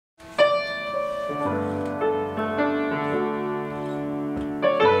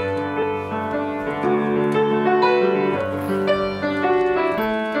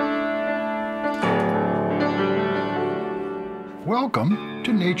Welcome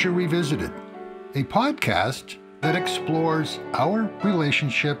to Nature Revisited, a podcast that explores our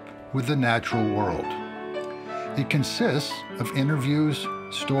relationship with the natural world. It consists of interviews,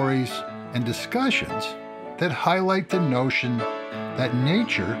 stories, and discussions that highlight the notion that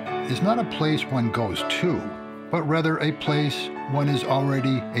nature is not a place one goes to, but rather a place one is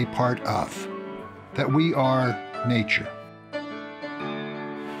already a part of, that we are nature.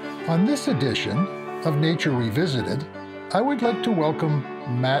 On this edition of Nature Revisited, I would like to welcome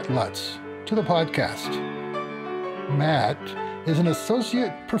Matt Lutz to the podcast. Matt is an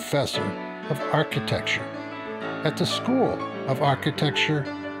associate professor of architecture at the School of Architecture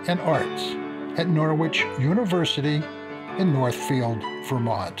and Arts at Norwich University in Northfield,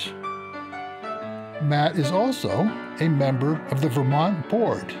 Vermont. Matt is also a member of the Vermont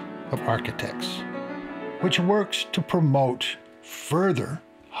Board of Architects, which works to promote further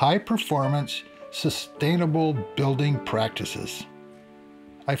high-performance sustainable building practices.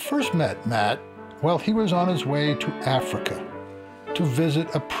 I first met Matt while he was on his way to Africa to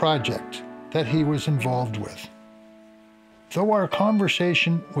visit a project that he was involved with. Though our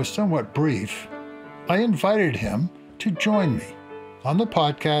conversation was somewhat brief, I invited him to join me on the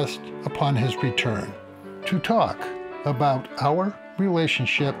podcast upon his return to talk about our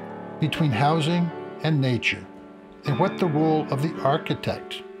relationship between housing and nature and what the role of the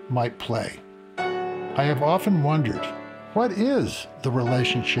architect might play. I have often wondered, what is the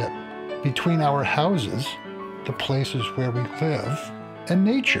relationship between our houses, the places where we live, and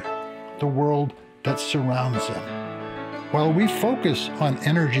nature, the world that surrounds them? While we focus on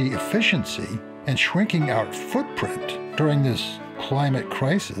energy efficiency and shrinking our footprint during this climate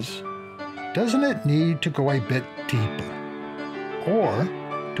crisis, doesn't it need to go a bit deeper? Or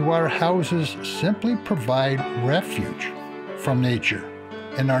do our houses simply provide refuge from nature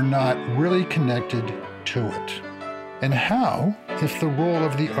and are not really connected to it? And how is the role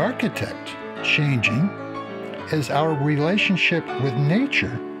of the architect changing as our relationship with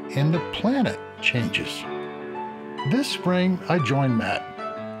nature and the planet changes? This spring, I joined Matt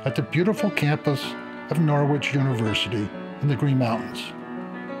at the beautiful campus of Norwich University in the Green Mountains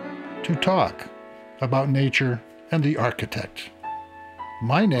to talk about nature and the architect.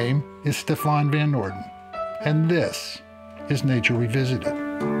 My name is Stefan Van Norden, and this is Nature Revisited.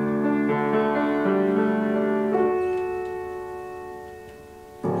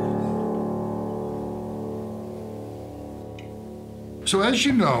 So as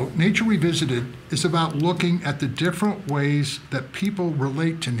you know, Nature Revisited is about looking at the different ways that people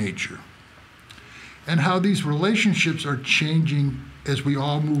relate to nature and how these relationships are changing as we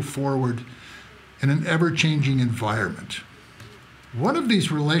all move forward in an ever-changing environment. One of these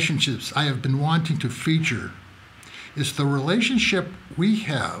relationships I have been wanting to feature is the relationship we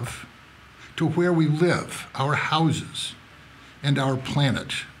have to where we live, our houses, and our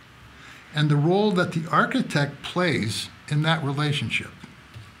planet, and the role that the architect plays in that relationship.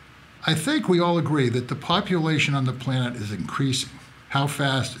 I think we all agree that the population on the planet is increasing. How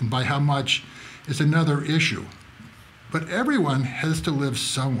fast and by how much is another issue. But everyone has to live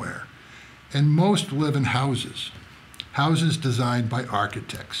somewhere, and most live in houses designed by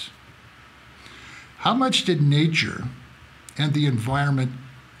architects. How much did nature and the environment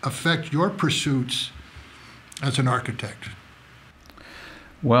affect your pursuits as an architect?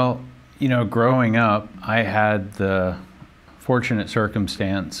 Well, growing up, I had the fortunate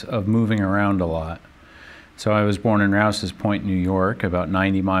circumstance of moving around a lot. So I was born in Rouse's Point, New York, about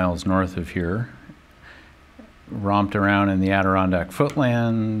 90 miles north of here. Romped around in the Adirondack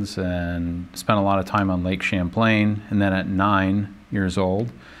footlands and spent a lot of time on Lake Champlain. And then at 9 years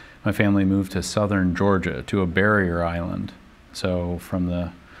old, my family moved to southern Georgia, to a barrier island. So from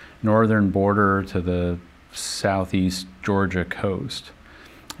the northern border to the southeast Georgia coast.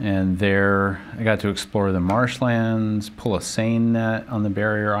 And there I got to explore the marshlands, pull a seine net on the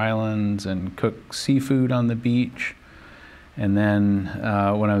barrier islands, and cook seafood on the beach. And then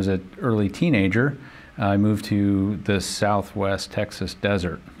when I was an early teenager, I moved to the southwest Texas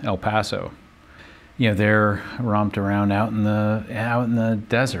desert, El Paso. There romped around out in the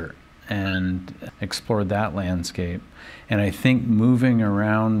desert and explored that landscape. And I think moving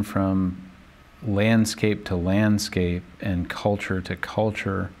around from landscape to landscape and culture to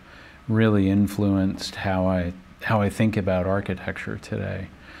culture really influenced how I think about architecture today,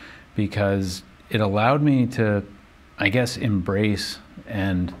 because it allowed me to, I guess, embrace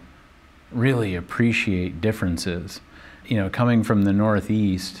and really appreciate differences. Coming from the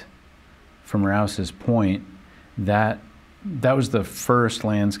Northeast, from Rouse's Point, that was the first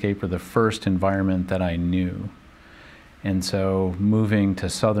landscape or the first environment that I knew. And so moving to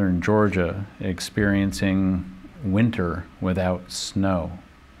southern Georgia, experiencing winter without snow,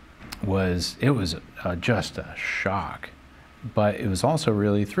 was just a shock. But it was also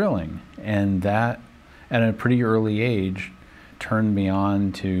really thrilling. And that, at a pretty early age, turned me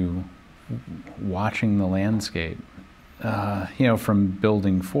on to watching the landscape. From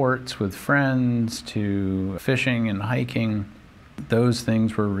building forts with friends to fishing and hiking, those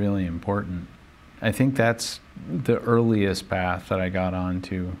things were really important. I think that's the earliest path that I got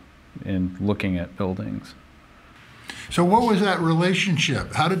onto in looking at buildings. So what was that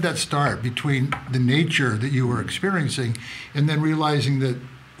relationship? How did that start between the nature that you were experiencing and then realizing that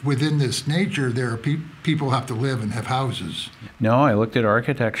within this nature there are people have to live and have houses? No, I looked at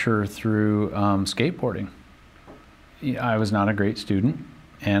architecture through skateboarding. I was not a great student,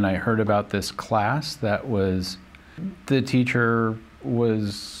 and I heard about this class that the teacher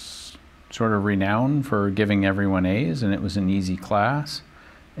was sort of renowned for giving everyone A's, and it was an easy class.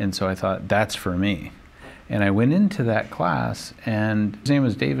 And so I thought, that's for me. And I went into that class, and his name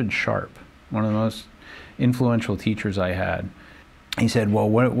was David Sharp, one of the most influential teachers I had. He said, well,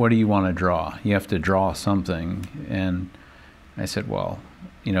 what do you want to draw? You have to draw something. And I said, well,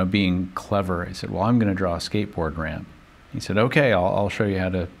 being clever, I said, well, I'm going to draw a skateboard ramp. He said, okay, I'll show you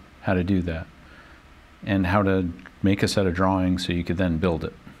how to do that and how to make a set of drawings so you could then build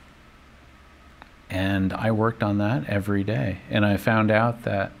it. And I worked on that every day. And I found out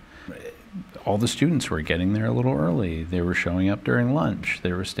that all the students were getting there a little early. They were showing up during lunch.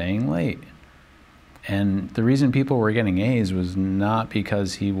 They were staying late. And the reason people were getting A's was not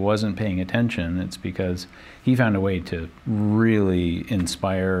because he wasn't paying attention. It's because he found a way to really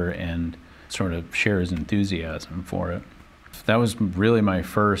inspire and sort of share his enthusiasm for it. That was really my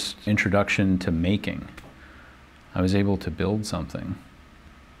first introduction to making. I was able to build something.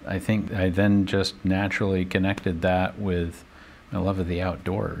 I think I then just naturally connected that with my love of the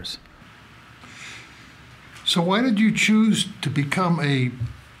outdoors. So why did you choose to become an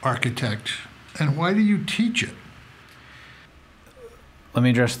architect, and why do you teach it? Let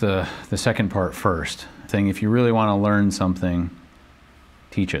me address the second part first. If you really want to learn something,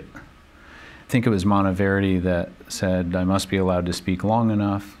 teach it. I think it was Monteverdi that said, I must be allowed to speak long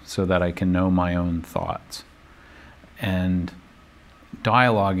enough so that I can know my own thoughts. And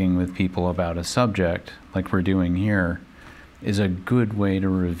dialoguing with people about a subject, like we're doing here, is a good way to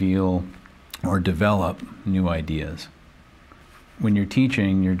reveal or develop new ideas. When you're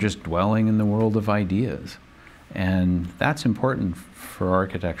teaching, you're just dwelling in the world of ideas. And that's important for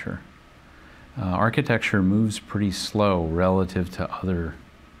architecture. Architecture moves pretty slow relative to other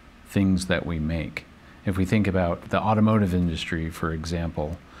things that we make. If we think about the automotive industry, for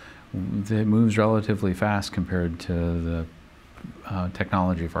example, it moves relatively fast compared to the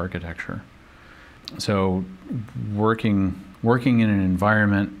technology of architecture. So working in an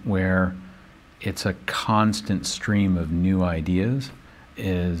environment where it's a constant stream of new ideas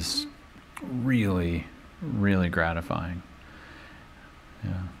is really, really gratifying.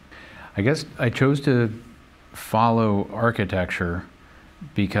 Yeah. I guess I chose to follow architecture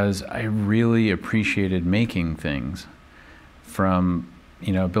because I really appreciated making things. From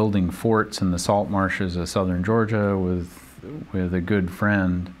building forts in the salt marshes of southern Georgia with a good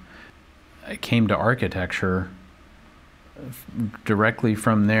friend, I came to architecture directly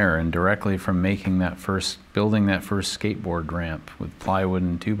from there, and directly from building that first skateboard ramp with plywood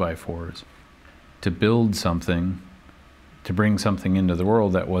and 2x4s. To build something, to bring something into the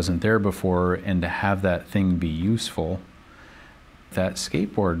world that wasn't there before, and to have that thing be useful. That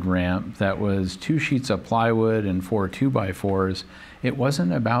skateboard ramp that was 2 sheets of plywood and 4 2x4s, it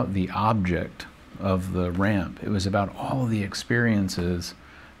wasn't about the object of the ramp. It was about all the experiences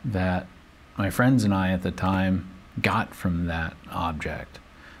that my friends and I at the time got from that object.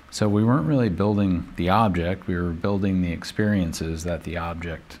 So we weren't really building the object, we were building the experiences that the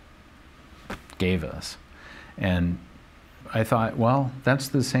object gave us. And I thought, well, that's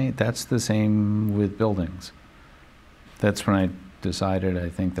the same with buildings. That's when I decided I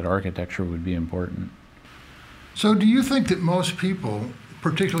think that architecture would be important. So do you think that most people,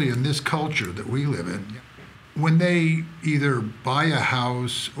 particularly in this culture that we live in, when they either buy a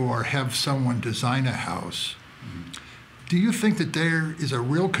house or have someone design a house, do you think that there is a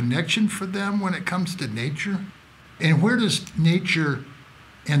real connection for them when it comes to nature? And where does nature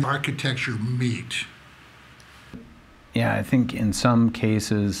and architecture meet? Yeah, I think in some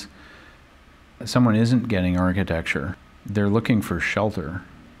cases, someone isn't getting architecture. They're looking for shelter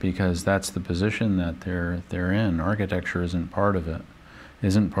because that's the position that they're in. Architecture isn't part of it.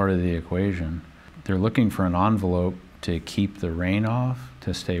 isn't part of the equation. They're looking for an envelope to keep the rain off,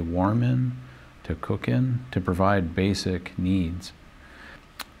 to stay warm in, to cook in, to provide basic needs.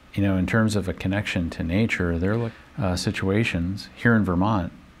 You know, in terms of a connection to nature, there are situations here in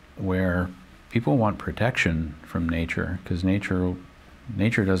Vermont where people want protection from nature because nature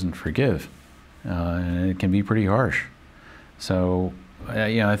doesn't forgive, and it can be pretty harsh. So,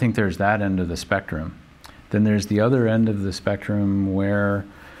 I think there's that end of the spectrum. Then there's the other end of the spectrum where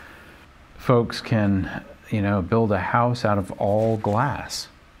folks can, build a house out of all glass.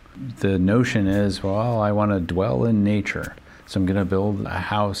 The notion is, well, I want to dwell in nature, so I'm going to build a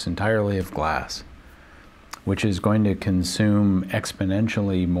house entirely of glass, which is going to consume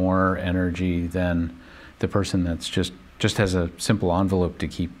exponentially more energy than the person that's just has a simple envelope to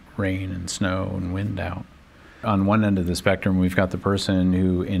keep rain and snow and wind out. On one end of the spectrum, we've got the person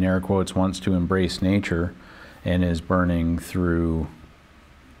who, in air quotes, wants to embrace nature and is burning through,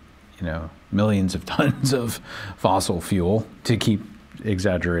 millions of tons of fossil fuel to keep,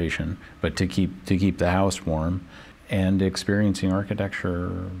 exaggeration, but to keep the house warm, and experiencing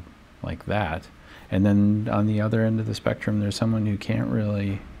architecture like that. And then on the other end of the spectrum, there's someone who can't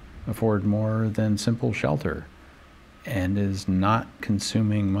really afford more than simple shelter and is not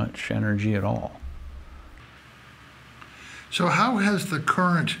consuming much energy at all. So how has the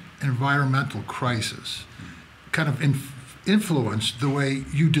current environmental crisis kind of influenced the way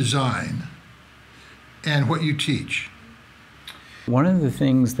you design and what you teach? One of the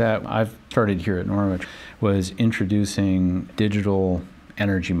things that I've started here at Norwich was introducing digital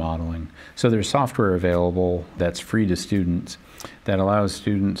energy modeling. So there's software available that's free to students that allows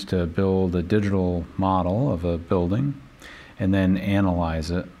students to build a digital model of a building and then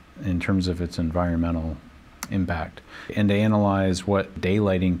analyze it in terms of its environmental impact, and to analyze what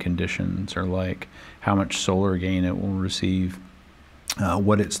daylighting conditions are like, how much solar gain it will receive,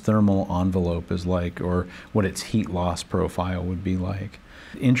 what its thermal envelope is like, or what its heat loss profile would be like.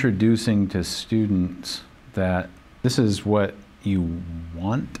 Introducing to students that this is what you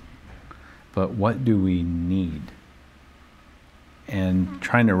want, but what do we need? And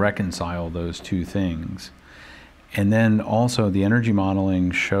trying to reconcile those two things. And then also the energy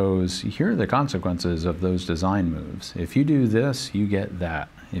modeling shows, here are the consequences of those design moves. If you do this, you get that.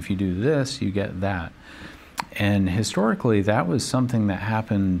 If you do this, you get that. And historically, that was something that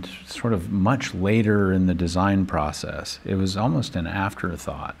happened sort of much later in the design process. It was almost an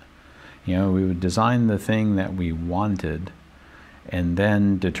afterthought. We would design the thing that we wanted and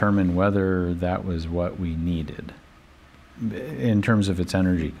then determine whether that was what we needed in terms of its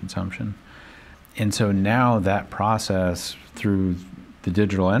energy consumption. And so now that process, through the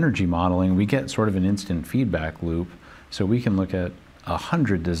digital energy modeling, we get sort of an instant feedback loop. So we can look at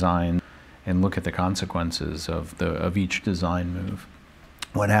 100 designs and look at the consequences of each design move.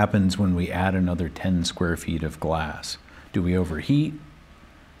 What happens when we add another 10 square feet of glass? Do we overheat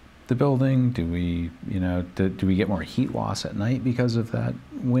the building? Do we get more heat loss at night because of that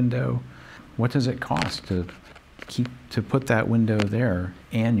window? What does it cost to put that window there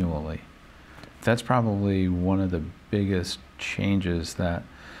annually? That's probably one of the biggest changes that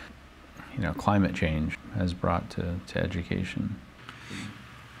climate change has brought to education.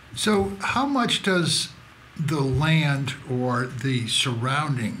 So how much does the land or the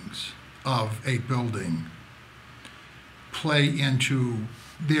surroundings of a building play into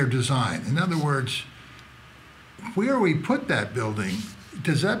their design? In other words, where we put that building,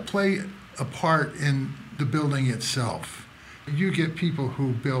 does that play a part in the building itself? You get people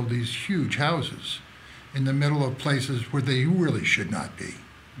who build these huge houses in the middle of places where they really should not be.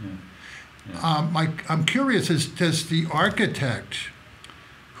 I'm curious, does the architect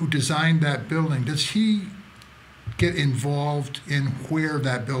who designed that building, does he get involved in where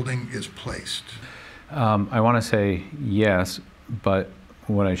that building is placed? I want to say yes, but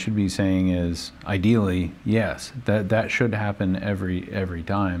what I should be saying is ideally yes. That should happen every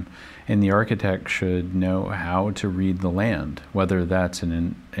time. And the architect should know how to read the land, whether that's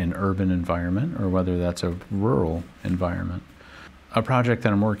in an urban environment or whether that's a rural environment. A project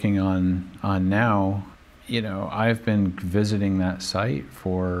that I'm working on now, I've been visiting that site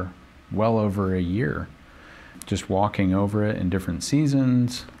for well over a year, just walking over it in different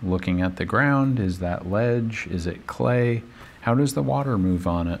seasons, looking at the ground. Is that ledge? Is it clay? How does the water move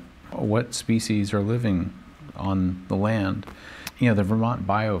on it? What species are living on the land? The Vermont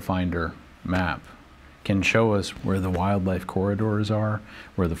Biofinder map can show us where the wildlife corridors are,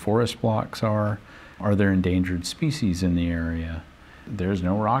 where the forest blocks are there endangered species in the area? There's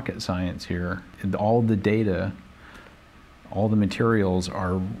no rocket science here. All the data, all the materials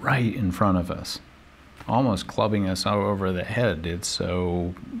are right in front of us. almost clubbing us over the head. It's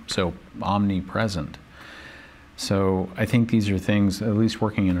so omnipresent. So I think these are things, at least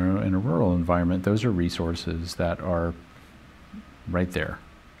working in a rural environment, those are resources that are right there.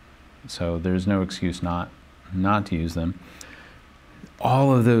 So there's no excuse not to use them.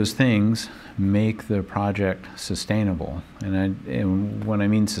 All of those things make the project sustainable. And when I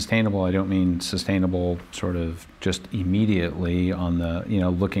mean sustainable, I don't mean sustainable sort of just immediately on the,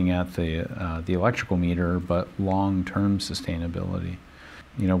 looking at the electrical meter, but long-term sustainability.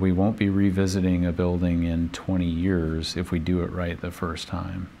 We won't be revisiting a building in 20 years if we do it right the first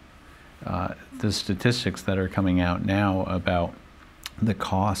time. The statistics that are coming out now about the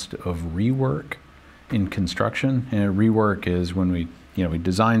cost of rework in construction, and rework is when we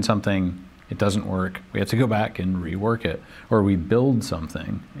design something, it doesn't work, we have to go back and rework it, or we build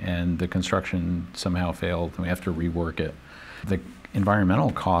something and the construction somehow failed and we have to rework it. The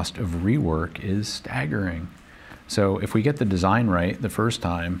environmental cost of rework is staggering. So if we get the design right the first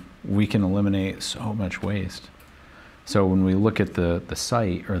time, we can eliminate so much waste. So when we look at the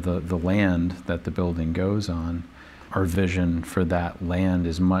site or the land that the building goes on, our vision for that land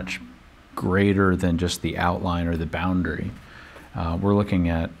is much greater than just the outline or the boundary. We're looking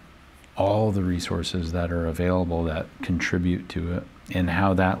at all the resources that are available that contribute to it and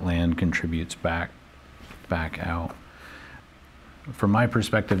how that land contributes back out. From my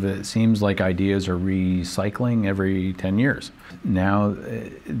perspective, it seems like ideas are recycling every 10 years. Now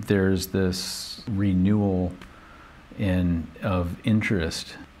there's this renewal of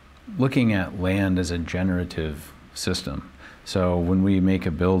interest, looking at land as a generative system. So when we make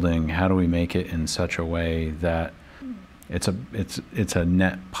a building, how do we make it in such a way that it's a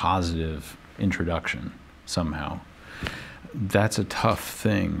net positive introduction somehow? That's a tough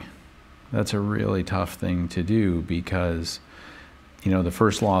thing. That's a really tough thing to do because the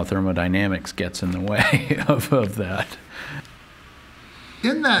first law of thermodynamics gets in the way of that.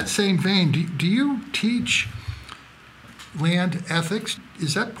 In that same vein, do you teach land ethics?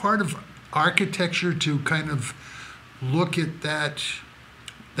 Is that part of architecture to kind of look at that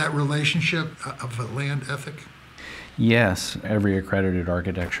relationship of a land ethic? Yes, every accredited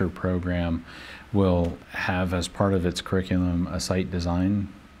architecture program will have as part of its curriculum a site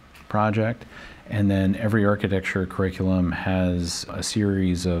design project. And then every architecture curriculum has a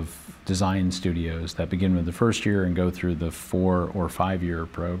series of design studios that begin with the first year and go through the 4 or 5 year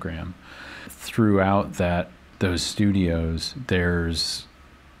program. Throughout those studios, there's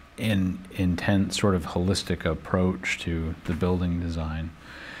an intense sort of holistic approach to the building design.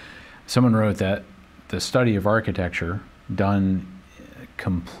 Someone wrote that the study of architecture done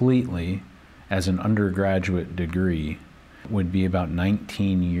completely as an undergraduate degree would be about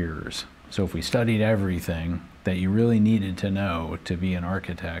 19 years. So if we studied everything that you really needed to know to be an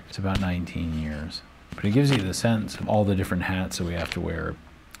architect, it's about 19 years. But it gives you the sense of all the different hats that we have to wear.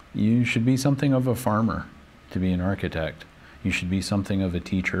 You should be something of a farmer to be an architect. You should be something of a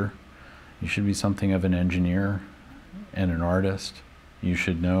teacher. You should be something of an engineer and an artist. You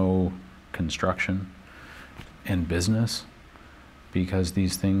should know construction and business, because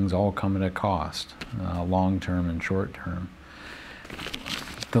these things all come at a cost, long-term and short-term.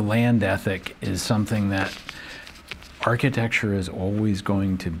 The land ethic is something that architecture is always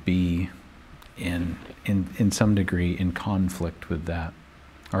going to be in some degree in conflict with that.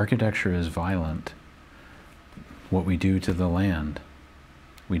 Architecture is violent. What we do to the land.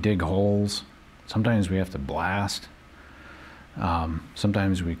 We dig holes. Sometimes we have to blast.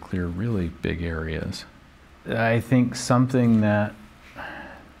 Sometimes we clear really big areas. I think something that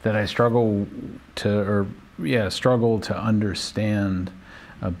I struggle to understand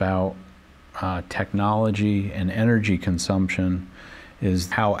about technology and energy consumption is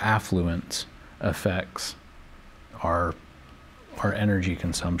how affluence affects our energy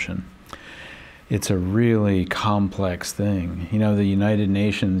consumption. It's a really complex thing. The United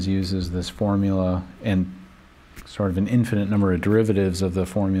Nations uses this formula and sort of an infinite number of derivatives of the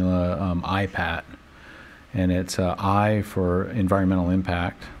formula IPAT. And it's I for environmental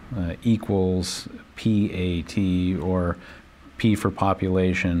impact equals PAT, or P for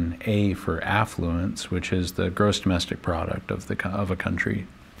population, A for affluence, which is the gross domestic product of a country,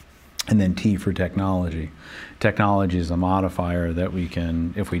 and then T for technology. Technology is a modifier that we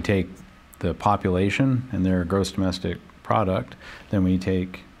can, if we take the population and their gross domestic product, then we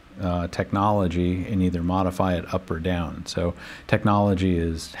take technology and either modify it up or down. So technology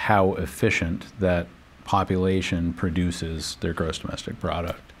is how efficient that population produces their gross domestic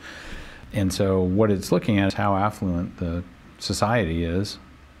product. And so what it's looking at is how affluent the society is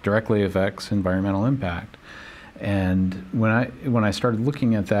directly affects environmental impact. And when I started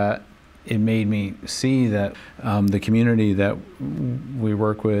looking at that, it made me see that the community that we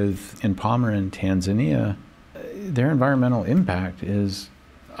work with in Palmer in Tanzania, their environmental impact is,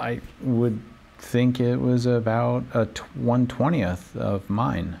 I would think it was about a 1/20th of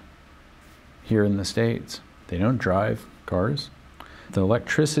mine here in the States. They don't drive cars. The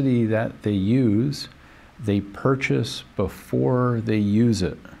electricity that they use, they purchase before they use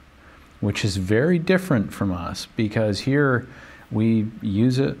it, which is very different from us, because here we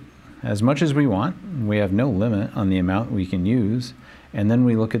use it as much as we want. We have no limit on the amount we can use, and then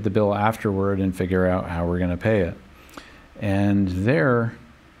we look at the bill afterward and figure out how we're going to pay it. And there,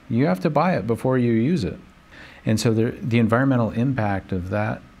 you have to buy it before you use it. And so the environmental impact of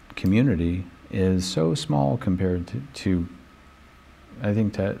that community is so small compared to I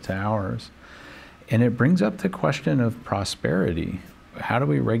think, to ours. And it brings up the question of prosperity. How do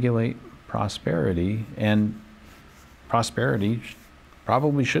we regulate prosperity? And prosperity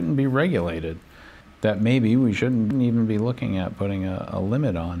probably shouldn't be regulated. That maybe we shouldn't even be looking at putting a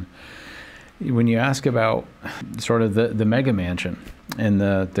limit on. When you ask about sort of the mega mansion and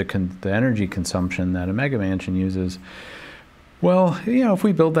the energy consumption that a mega mansion uses, well, if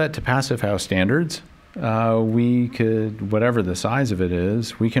we build that to passive house standards, we could, whatever the size of it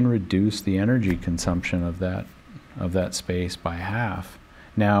is, we can reduce the energy consumption of that space by half.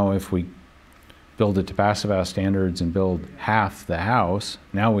 Now, if we build it to passive house standards and build half the house,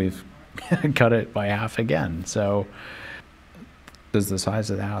 now we've cut it by half again. So does the size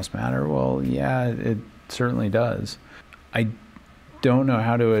of the house matter? Well, yeah, it certainly does. I don't know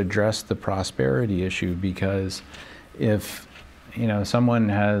how to address the prosperity issue, because if someone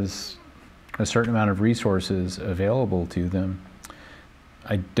has a certain amount of resources available to them,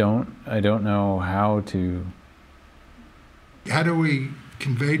 I don't know how to. How do we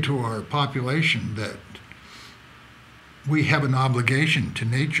convey to our population that we have an obligation to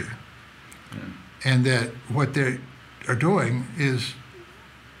nature, and that what they are doing is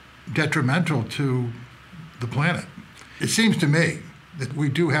detrimental to the planet? It seems to me that we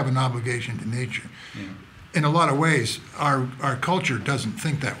do have an obligation to nature. Yeah. In a lot of ways, our culture doesn't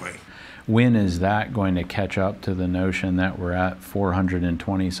think that way. When is that going to catch up to the notion that we're at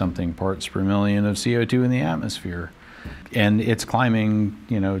 420-something parts per million of CO2 in the atmosphere? And it's climbing,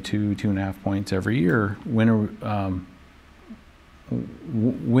 2.5 points every year. When are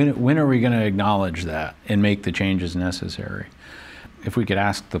we going to acknowledge that and make the changes necessary? If we could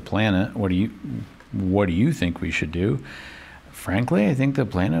ask the planet, what do you think we should do? Frankly, I think the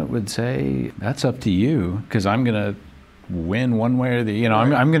planet would say, that's up to you, because I'm going to win one way or the,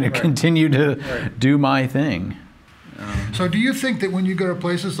 I'm going to continue to do my thing. So do you think that when you go to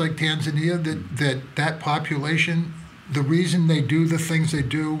places like Tanzania, that population, the reason they do the things they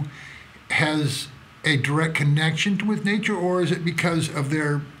do has a direct connection with nature, or is it because of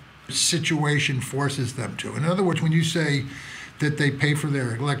their situation forces them to? In other words, when you say that they pay for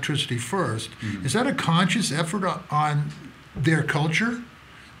their electricity first, is that a conscious effort on their culture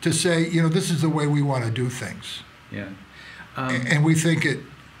to say, this is the way we want to do things? Yeah. And we think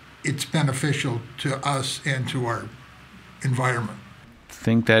it's beneficial to us and to our environment. I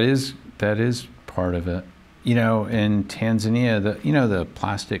think that is part of it. In Tanzania, the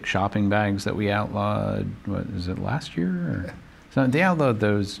plastic shopping bags that we outlawed, what is it, last year? Or? So they outlawed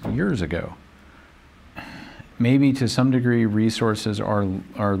those years ago. Maybe to some degree resources are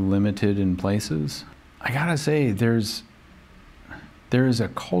limited in places. I gotta say, there is a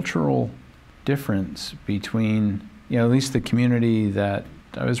cultural difference between, at least the community that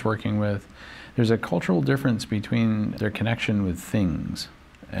I was working with, there's a cultural difference between their connection with things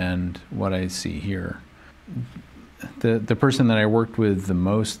and what I see here. The person that I worked with the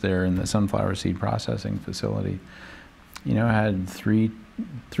most there in the sunflower seed processing facility, had three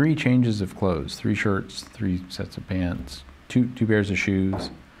changes of clothes, 3 shirts, 3 sets of pants, two pairs of shoes,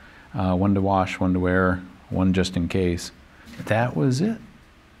 one to wash, one to wear, one just in case. That was it.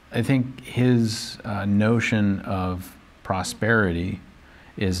 I think his notion of prosperity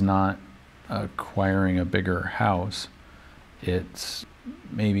is not acquiring a bigger house. It's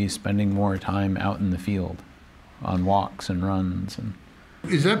maybe spending more time out in the field on walks and runs. And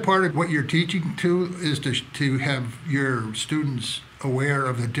is that part of what you're teaching too, is to have your students aware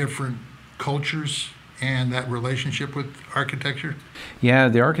of the different cultures and that relationship with architecture? Yeah,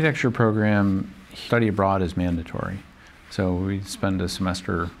 the architecture program, study abroad is mandatory. So we spend a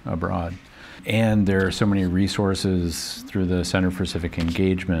semester abroad. And there are so many resources through the Center for Civic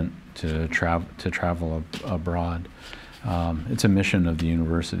Engagement to travel abroad. It's a mission of the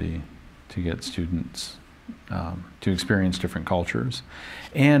university to get students to experience different cultures.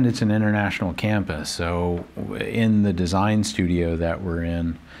 And it's an international campus, so in the design studio that we're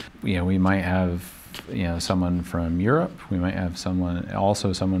in, we might have someone from Europe, we might have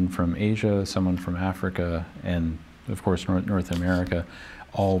someone from Asia, someone from Africa, and of course North America,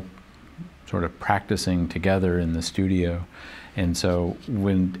 all sort of practicing together in the studio. And so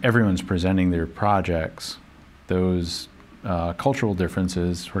when everyone's presenting their projects, those cultural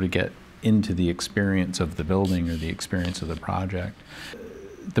differences sort of get into the experience of the building or the experience of the project.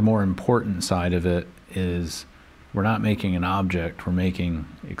 The more important side of it is we're not making an object, we're making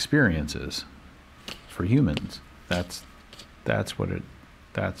experiences for humans. That's what it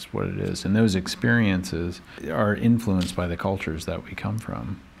is. And those experiences are influenced by the cultures that we come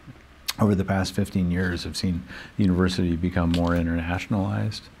from. Over the past 15 years, I've seen the university become more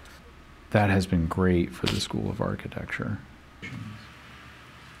internationalized. That has been great for the School of Architecture.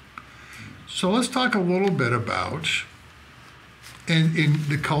 So let's talk a little bit about, in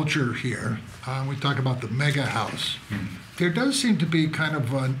the culture here, we talk about the mega house. There does seem to be kind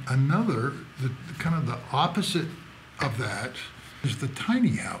of the opposite of that is the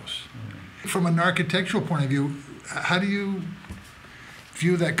tiny house. From an architectural point of view, how do you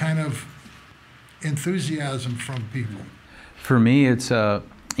view that kind of enthusiasm from people? For me, it's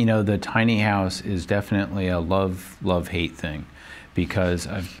the tiny house is definitely a love-hate thing, because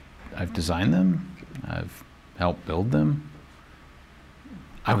I've designed them, I've helped build them.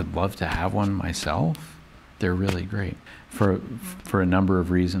 I would love to have one myself. They're really great for a number of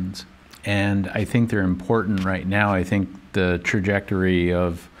reasons. And I think they're important right now. I think the trajectory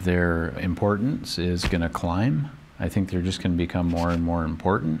of their importance is going to climb. I think they're just going to become more and more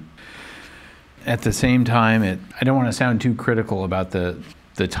important. At the same time, I don't want to sound too critical about the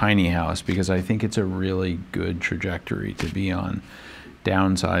tiny house, because I think it's a really good trajectory to be on.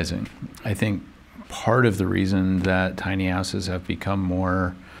 Downsizing. I think part of the reason that tiny houses have become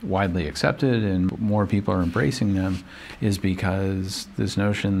more widely accepted and more people are embracing them is because this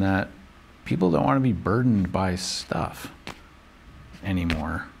notion that people don't want to be burdened by stuff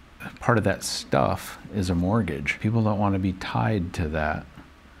anymore. Part of that stuff is a mortgage. People don't want to be tied to that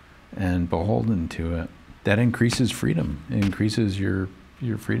and beholden to it. That increases freedom. It increases your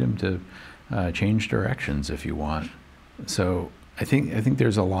freedom to change directions if you want. So I think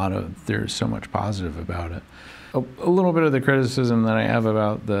there's so much positive about it. A little bit of the criticism that I have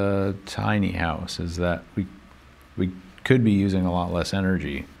about the tiny house is that we could be using a lot less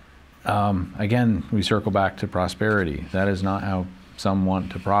energy. Again, we circle back to prosperity. That is not how some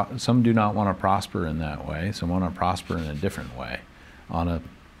want to some do not want to prosper in that way. Some want to prosper in a different way, on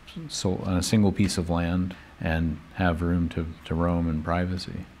a single piece of land and have room to roam in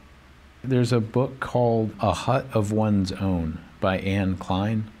privacy. There's a book called A Hut of One's Own by Anne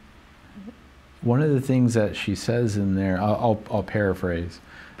Klein. One of the things that she says in there, I'll paraphrase,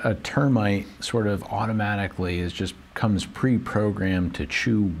 a termite sort of automatically comes pre-programmed to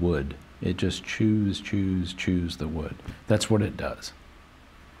chew wood. It just chews the wood. That's what it does.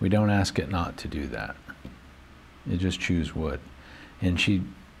 We don't ask it not to do that. It just chews wood. And she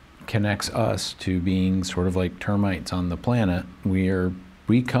connects us to being sort of like termites on the planet.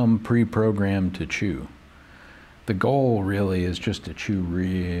 We come pre-programmed to chew. The goal really is just to chew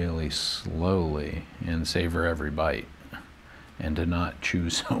really slowly and savor every bite, and to not chew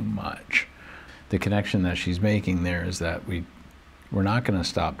so much. The connection that she's making there is that we're not going to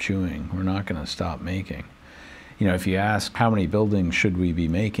stop chewing. We're not going to stop making. If you ask how many buildings should we be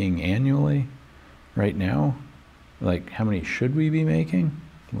making annually right now, like how many should we be making?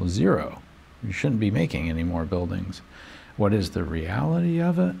 Well, 0. We shouldn't be making any more buildings. What is the reality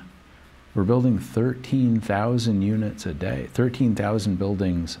of it? We're building 13,000 units a day, 13,000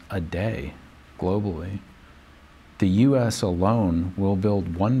 buildings a day globally. The US alone will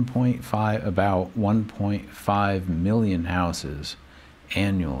build about 1.5 million houses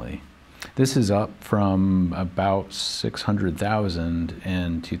annually. This is up from about 600,000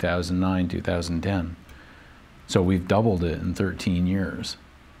 in 2009, 2010. So we've doubled it in 13 years.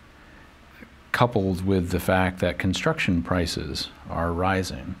 Coupled with the fact that construction prices are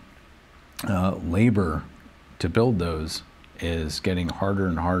rising. Labor to build those is getting harder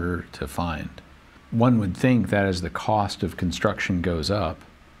and harder to find. One would think that as the cost of construction goes up,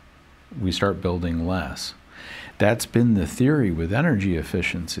 we start building less. That's been the theory with energy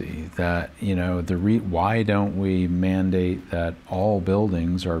efficiency, that, why don't we mandate that all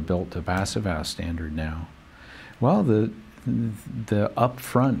buildings are built to Passive House standard now? Well, the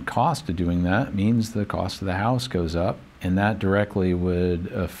upfront cost of doing that means the cost of the house goes up, and that directly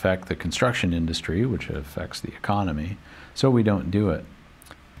would affect the construction industry, which affects the economy, so we don't do it.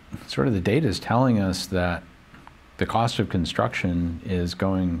 sort of the data is telling us that the cost of construction is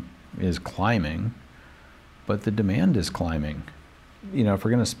climbing, but the demand is climbing. You know, if we're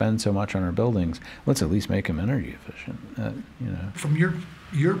going to spend so much on our buildings, let's at least make them energy efficient. You know. From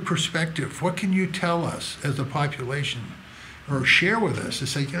your perspective, what can you tell us as a population, or share with us to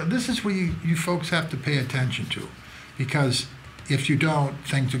say, you know, this is what you folks have to pay attention to, because if you don't,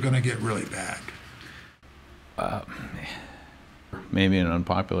 things are going to get really bad. Maybe an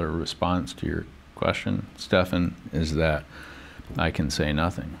unpopular response to your question, Stefan, is that I can say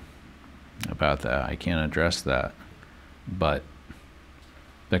nothing about that. I can't address that, but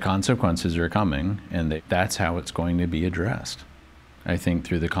the consequences are coming, and that's how it's going to be addressed. I think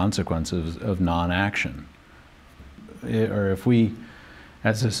through the consequences of non-action. Or if we,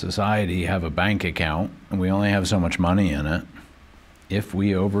 as a society, have a bank account and we only have so much money in it, if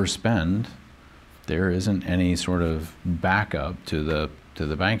we overspend, there isn't any sort of backup to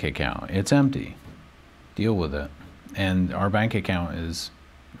the bank account. It's empty. Deal with it. And our bank account is,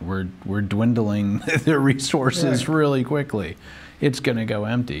 we're dwindling the resources really quickly. It's going to go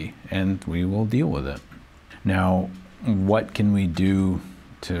empty, and we will deal with it. Now, what can we do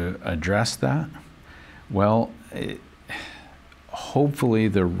to address that? Well, hopefully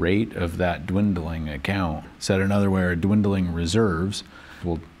the rate of that dwindling account, said another way, or dwindling reserves,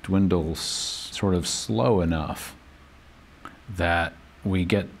 will dwindle sort of slow enough that we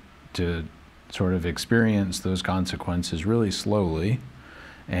get to sort of experience those consequences really slowly,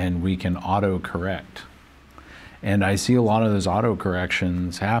 and we can auto-correct. And I see a lot of those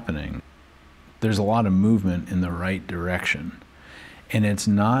auto-corrections happening. There's a lot of movement in the right direction. And it's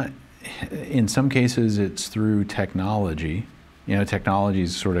not, in some cases it's through technology. You know, technology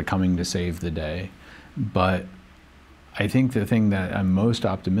is sort of coming to save the day. But I think the thing that I'm most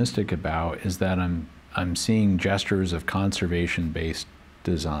optimistic about is that I'm seeing gestures of conservation-based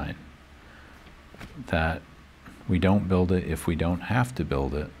design. That we don't build it if we don't have to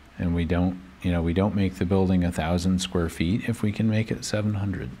build it, and we don't make the building 1,000 square feet if we can make it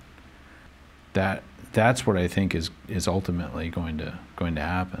 700. That's what I think is ultimately going to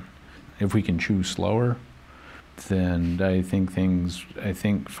happen. If we can choose slower, then I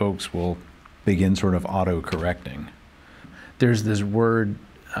think folks will begin sort of auto-correcting. There's this word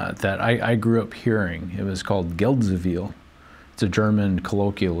that I grew up hearing. It was called Geldzuviel. It's a German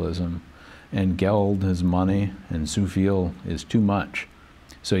colloquialism, and Geld is money, and zu viel is too much.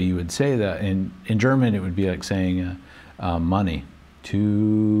 So you would say that in German, it would be like saying money,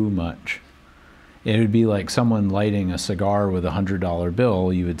 too much. It would be like someone lighting a cigar with a $100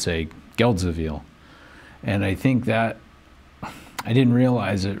 bill. You would say Geldzuviel. And I think that I didn't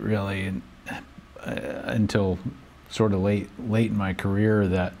realize it really until sort of late in my career,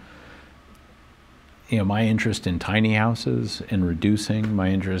 that my interest in tiny houses and reducing, my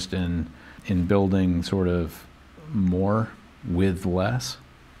interest in building sort of more with less,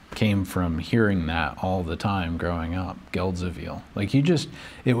 came from hearing that all the time growing up. Geldzuviel. Like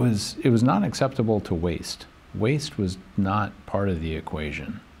it was not acceptable to waste. Waste was not part of the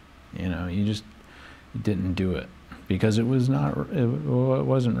equation. You just didn't do it because it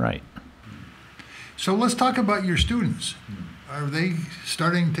wasn't right. So let's talk about your students. Are they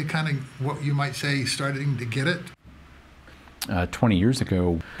starting to kind of, what you might say, starting to get it? 20 years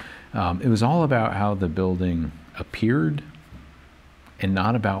ago, it was all about how the building appeared and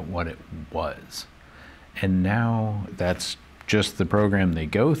not about what it was. And now that's just the program they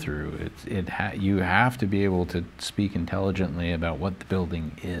go through. You have to be able to speak intelligently about what the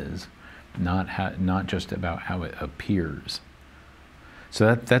building is, not just about how it appears.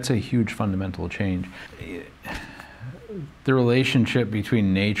 So that's a huge fundamental change. The relationship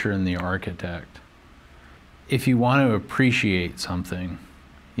between nature and the architect. If you want to appreciate something,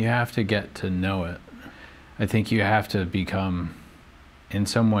 you have to get to know it. I think you have to become, in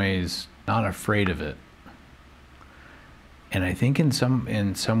some ways, not afraid of it. And I think in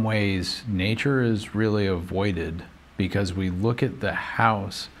some ways, nature is really avoided because we look at the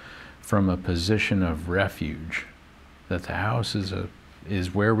house from a position of refuge. That the house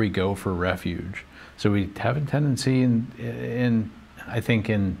is where we go for refuge. So we have a tendency I think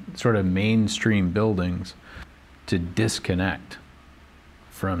in sort of mainstream buildings to disconnect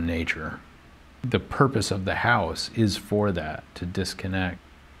from nature. The purpose of the house is for that, to disconnect.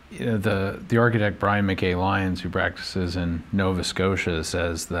 The architect Brian McKay Lyons, who practices in Nova Scotia,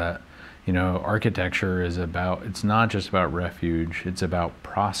 says that architecture it's not just about refuge, it's about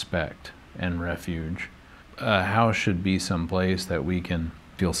prospect and refuge. A house should be someplace that we can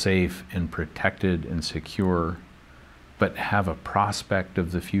feel safe and protected and secure, but have a prospect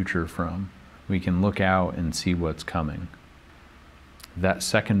of the future from. We can look out and see what's coming. That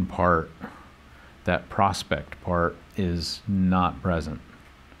second part, that prospect part, is not present.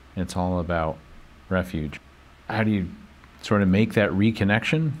 It's all about refuge. How do you sort of make that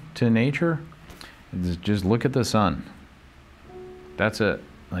reconnection to nature? Just look at the sun. That's it.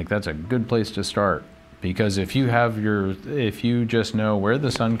 Like, that's a good place to start. Because if you just know where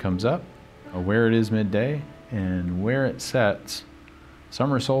the sun comes up, or where it is midday, and where it sets,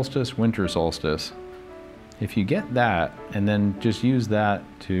 summer solstice, winter solstice, if you get that, and then just use that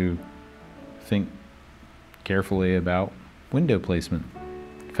to think carefully about window placement,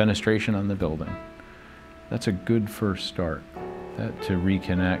 fenestration on the building, that's a good first start. That to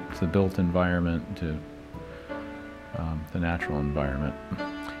reconnect the built environment to the natural environment.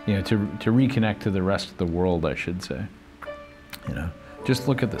 You know, to reconnect to the rest of the world, I should say. You know, just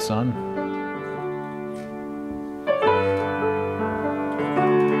look at the sun.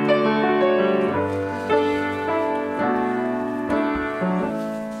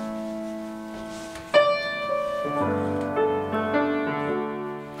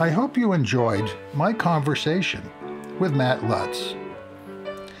 I hope you enjoyed my conversation with Matt Lutz.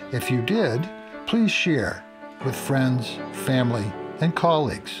 If you did, please share with friends, family, and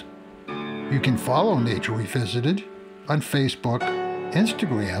colleagues. You can follow Nature Revisited on Facebook,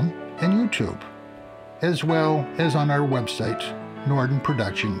 Instagram, and YouTube, as well as on our website,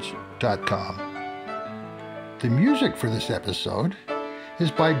 nordenproductions.com. The music for this episode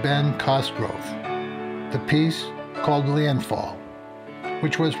is by Ben Cosgrove, the piece called Landfall,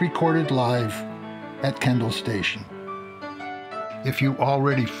 which was recorded live at Kendall Station. If you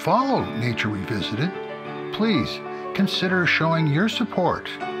already follow Nature Revisited, please consider showing your support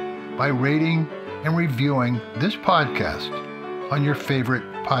by rating and reviewing this podcast on your favorite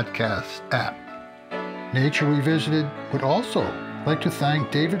podcast app. Nature Revisited would also like to thank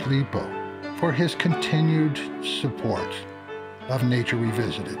David Lipo for his continued support of Nature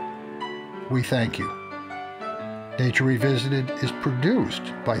Revisited. We thank you. Nature Revisited is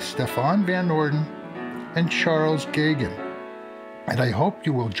produced by Stefan Van Norden and Charles Gagan, and I hope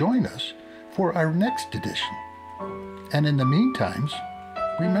you will join us for our next edition. And in the meantime,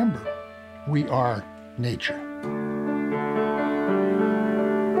 remember, we are nature.